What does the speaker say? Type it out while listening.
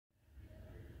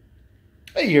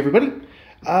Hey everybody!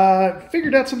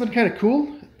 Figured out something kind of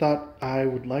cool. Thought I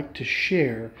would like to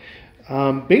share.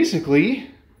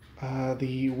 Basically,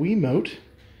 the WiiMote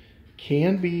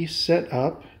can be set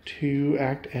up to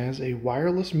act as a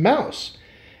wireless mouse,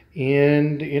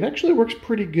 and it actually works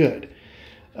pretty good.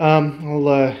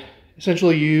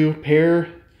 Essentially, you pair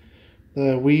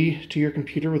the Wii to your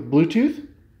computer with Bluetooth,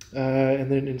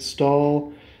 and then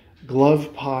install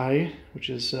GlovePie, which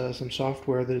is some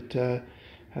software that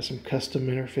has some custom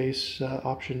interface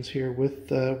options here with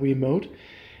WiiMote.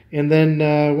 And then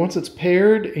once it's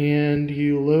paired and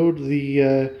you load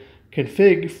the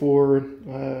config for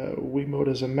WiiMote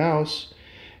as a mouse,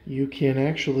 you can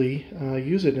actually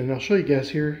use it. And I'll show you guys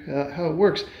here how it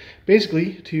works.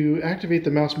 Basically, to activate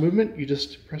the mouse movement, you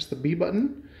just press the B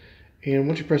button. And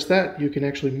once you press that, you can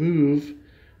actually move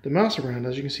the mouse around,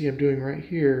 as you can see I'm doing right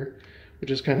here, which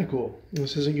is kind of cool.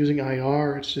 This isn't using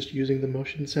IR, it's just using the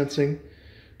motion sensing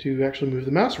to actually move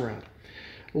the mouse around.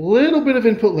 A little bit of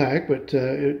input lag, but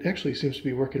it actually seems to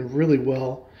be working really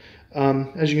well.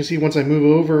 As you can see, once I move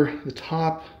over the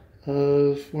top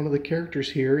of one of the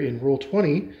characters here in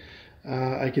Roll20,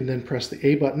 I can then press the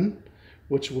A button,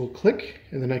 which will click,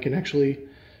 and then I can actually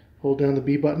hold down the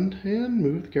B button and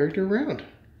move the character around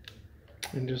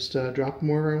and just drop them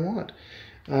wherever I want.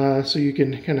 So you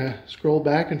can kind of scroll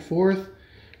back and forth,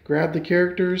 grab the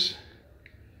characters,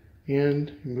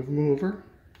 and move them over.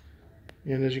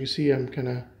 And as you can see, I'm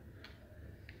can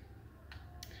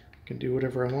do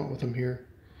whatever I want with them here.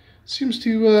 Seems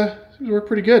to work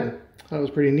pretty good. That was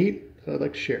pretty neat. I'd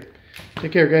like to share.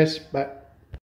 Take care, guys. Bye.